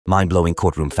Mind-blowing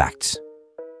courtroom facts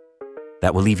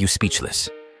that will leave you speechless.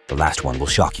 The last one will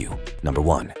shock you. Number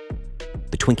 1.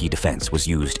 The Twinkie defense was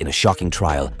used in a shocking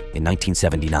trial in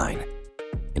 1979.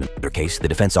 In another case, the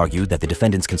defense argued that the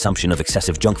defendant's consumption of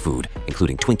excessive junk food,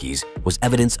 including Twinkies, was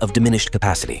evidence of diminished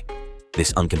capacity.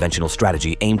 This unconventional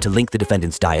strategy aimed to link the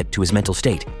defendant's diet to his mental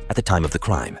state at the time of the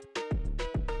crime.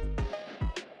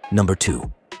 Number 2.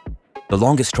 The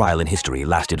longest trial in history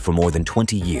lasted for more than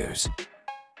 20 years.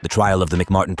 The trial of the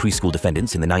McMartin preschool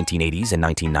defendants in the 1980s and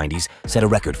 1990s set a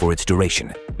record for its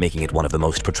duration, making it one of the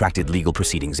most protracted legal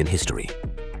proceedings in history.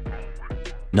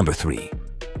 Number 3.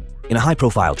 In a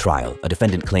high-profile trial, a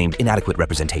defendant claimed inadequate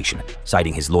representation,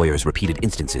 citing his lawyer's repeated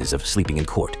instances of sleeping in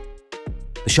court.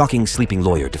 The shocking sleeping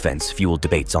lawyer defense fueled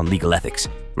debates on legal ethics,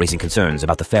 raising concerns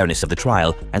about the fairness of the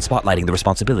trial and spotlighting the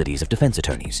responsibilities of defense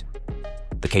attorneys.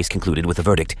 The case concluded with a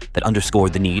verdict that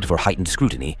underscored the need for heightened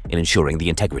scrutiny in ensuring the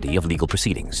integrity of legal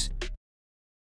proceedings.